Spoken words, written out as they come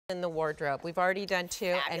in the wardrobe. We've already done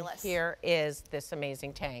 2, Fabulous. and here is this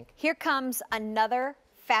amazing tank. Here comes another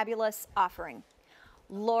fabulous offering.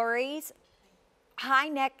 Lori's high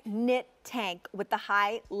neck knit tank with the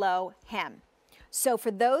high-low hem. So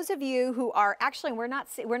for those of you who are, actually we're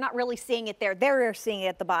not really seeing it there. They're seeing it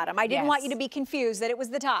at the bottom. I didn't want you to be confused that it was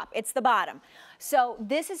the top. It's the bottom. So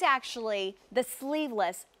this is actually the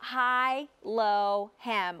sleeveless high-low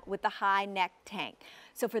hem with the high neck tank.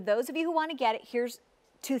 So for those of you who want to get it, here's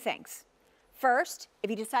 2 things. First, if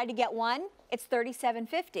you decide to get one, it's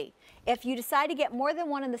 $37.50. If you decide to get more than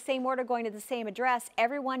one in the same order going to the same address,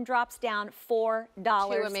 everyone drops down $4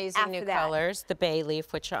 2 amazing new colors. The bay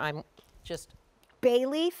leaf, which I'm just... Bay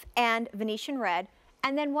leaf and Venetian red.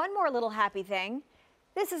 And then one more little happy thing.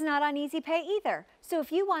 This is not on Easy Pay either. So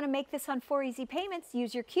if you want to make this on 4 easy payments,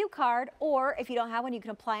 use your Q card, or if you don't have one, you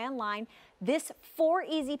can apply online. This 4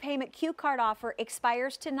 easy payment Q card offer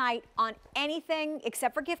expires tonight on anything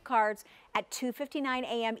except for gift cards at 2:59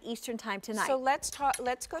 a.m. Eastern time tonight. So let's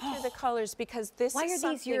go through the colors, because this Why is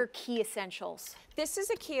are these your key essentials? This is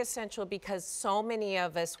a key essential because so many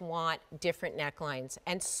of us want different necklines,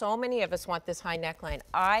 and so many of us want this high neckline.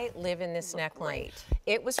 I live in this neckline. Great.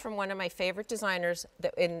 It was from one of my favorite designers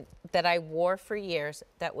that I wore for years,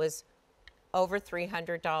 that was over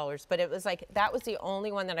 $300, but it was like, that was the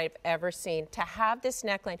only one that I've ever seen to have this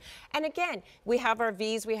neckline. And again, we have our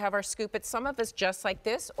V's, we have our scoop, but some of us just like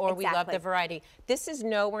this, or we love the variety. This is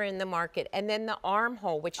nowhere in the market. And then the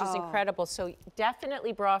armhole, which is incredible. So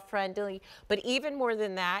definitely bra friendly, but even more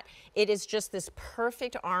than that, it is just this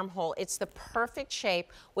perfect armhole. It's the perfect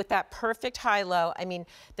shape with that perfect high-low. I mean,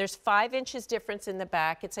 there's 5 inches difference in the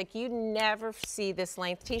back. It's like you never see this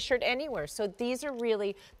length t-shirt anywhere. So these are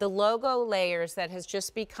really the logo layers that has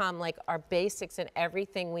just become like our basics and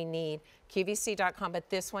everything we need. QVC.com, but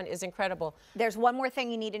this one is incredible. There's one more thing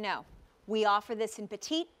you need to know. We offer this in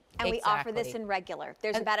petite, and we offer this in regular.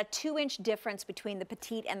 There's about a 2-inch difference between the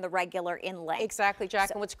petite and the regular in length. Exactly, Jack.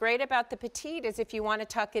 And what's great about the petite is if you want to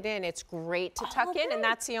tuck it in, it's great to tuck in, and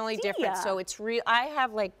that's the only difference. So it's real. I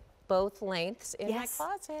have like both lengths in my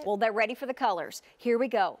closet. Well, they're ready for the colors. Here we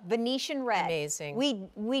go. Venetian red. Amazing.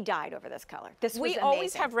 We died over this color. This was amazing. We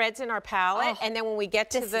always have reds in our palette, and then when we get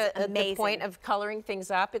to the point of coloring things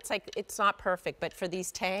up, it's like, it's not perfect, but for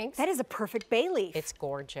these tanks. That is a perfect bay leaf. It's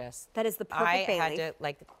gorgeous. That is the perfect bay leaf. I had to,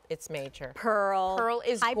 like, it's major. Pearl. Pearl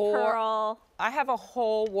is pearl. I have a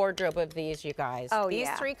whole wardrobe of these, you guys. Oh, these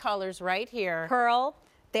 3 colors right here. Pearl.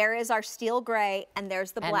 There is our steel gray, and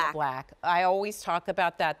there's the black. And the black. I always talk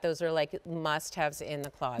about that. Those are like must-haves in the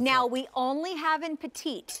closet. Now, we only have in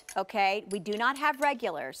petite, okay? We do not have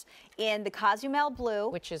regulars. In the Cozumel blue.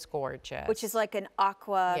 Which is gorgeous. Which is like an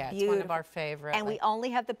aqua, beautiful. it's one of our favorite. And we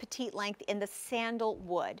only have the petite length in the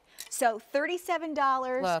sandalwood. So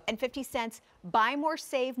 $37.50. Buy more,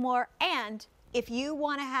 save more, and if you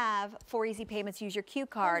want to have 4 easy payments, use your Q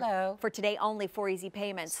card. For today only, 4 easy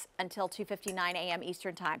payments until 2:59 a.m.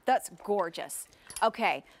 Eastern time. That's gorgeous.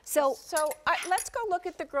 Okay, so let's go look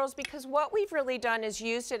at the girls, because what we've really done is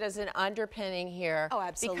used it as an underpinning here. Oh,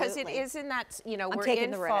 absolutely. Because it is in that, you know, we're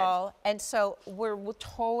in fall, and so we're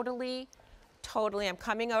totally, I'm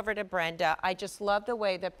coming over to Brenda. I just love the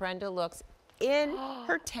way that Brenda looks in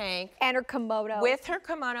her tank and her kimono, with her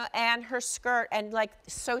kimono and her skirt, and like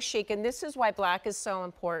so chic. And this is why black is so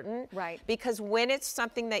important, right? Because when it's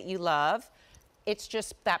something that you love, it's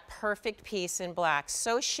just that perfect piece in black.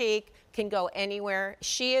 So chic, can go anywhere.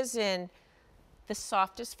 She is in the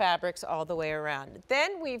softest fabrics all the way around.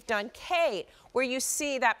 Then we've done Kate, where you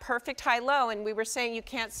see that perfect high-low, and we were saying you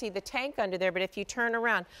can't see the tank under there, but if you turn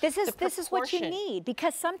around, this is what you need,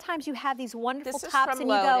 because sometimes you have these wonderful tops, and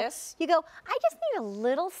Lotus. you go, I just need a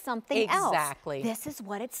little something else. Exactly. This is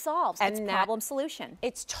what it solves. It's problem solution.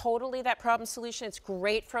 It's totally that problem solution. It's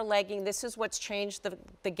great for legging. This is what's changed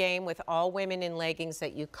the game with all women in leggings,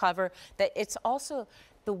 that you cover. That it's also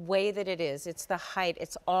the way that it is, it's the height,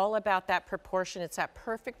 it's all about that proportion. It's that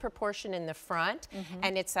perfect proportion in the front,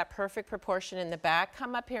 and it's that perfect proportion in the back.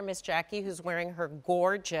 Come up here, Miss Jackie, who's wearing her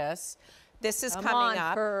gorgeous. This is coming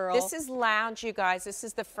up. Girl. This is lounge, you guys. This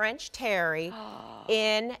is the French terry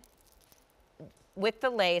in with the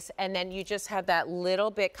lace, and then you just have that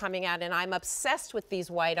little bit coming out, and I'm obsessed with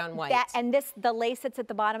these white on white. The lace that's at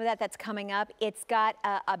the bottom of that's coming up, it's got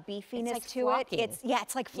a beefiness to it.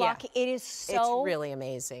 It's like flocking. Yeah. It is so. It's really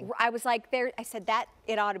amazing. I was like, I said that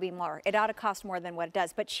It ought to be more. It ought to cost more than what it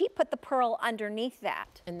does. But she put the pearl underneath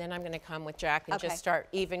that. And then I'm going to come with Jack and Okay. just start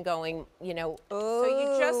even going, you know, so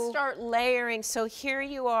you just start layering. So here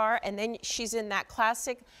you are, and then she's in that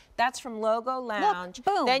classic, that's from Logo Lounge.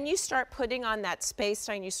 boom. Then you start putting on that space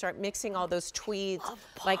sign, you start mixing all those tweeds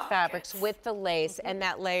like fabrics with the lace and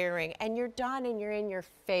that layering, and you're done, and you're in your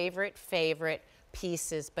favorite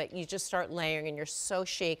pieces, but you just start layering and you're so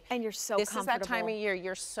chic. And you're so This comfortable. is that time of year,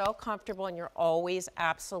 you're so comfortable and you're always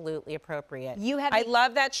absolutely appropriate. You have I the-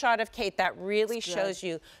 love that shot of Kate. That really It's good. shows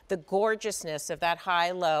you the gorgeousness of that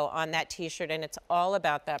high-low on that t-shirt, and it's all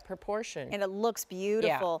about that proportion. And it looks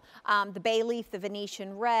beautiful. The bay leaf, the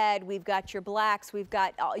Venetian red, we've got your blacks, we've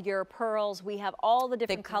got all your pearls, we have all the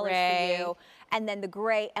different colors gray. for you. And then the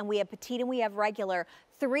gray, and we have petite and we have regular.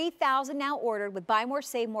 3,000 now ordered with buy more,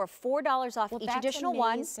 save more, $4 off each that's additional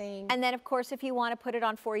amazing. one. And then of course, if you want to put it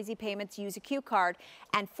on 4 easy payments, use a Q card.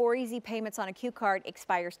 And 4 easy payments on a Q card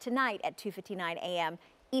expires tonight at 2:59 a.m.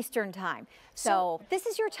 Eastern time. So this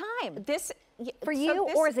is your time. This For you,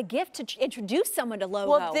 or as a gift to introduce someone to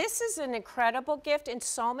Logo. Well, this is an incredible gift, and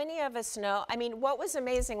so many of us know. I mean, what was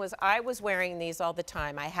amazing was I was wearing these all the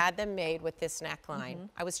time. I had them made with this neckline.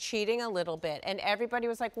 I was cheating a little bit, and everybody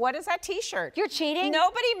was like, what is that t-shirt? You're cheating?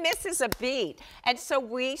 Nobody misses a beat. And so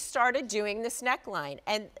we started doing this neckline,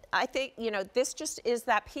 and I think, you know, this just is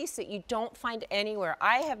that piece that you don't find anywhere.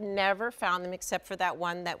 I have never found them except for that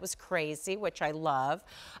one that was crazy, which I love.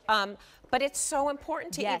 But it's so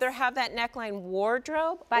important to either have that neckline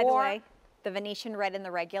wardrobe By the or way, the Venetian red in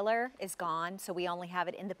the regular is gone, so we only have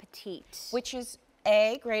it in the petite. which is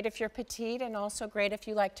great if you're petite, and also great if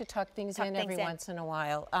you like to tuck things in every once in a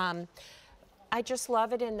while. I just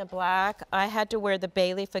love it in the black. I had to wear the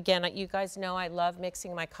bay leaf again. You guys know I love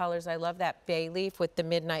mixing my colors. I love that bay leaf with the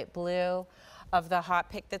midnight blue of the hot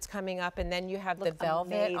pick that's coming up, and then you have the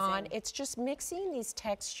velvet on. amazing. It's just mixing these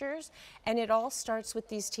textures, and it all starts with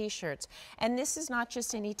these t-shirts. And this is not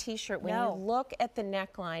just any t-shirt. When you look at the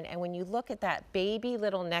neckline, and when you look at that baby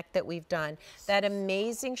little neck that we've done, that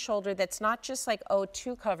amazing shoulder that's not just like, oh,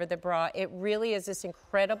 to cover the bra, it really is this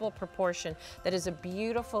incredible proportion that is a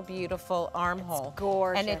beautiful, beautiful armhole.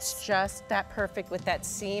 gorgeous. And it's just that perfect with that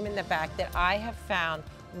seam in the back that I have found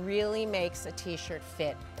really makes a t-shirt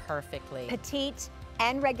fit perfectly. Petite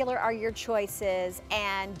and regular are your choices,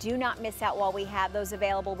 and do not miss out while we have those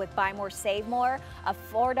available with buy more, save more, of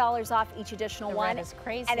 $4 off each additional The one. red is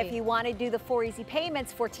crazy. And if you want to do the 4 easy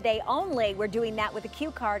payments for today only, we're doing that with a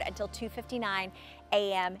Q card until 2:59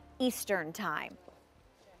 a.m. Eastern time.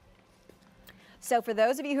 So for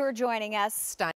those of you who are joining us,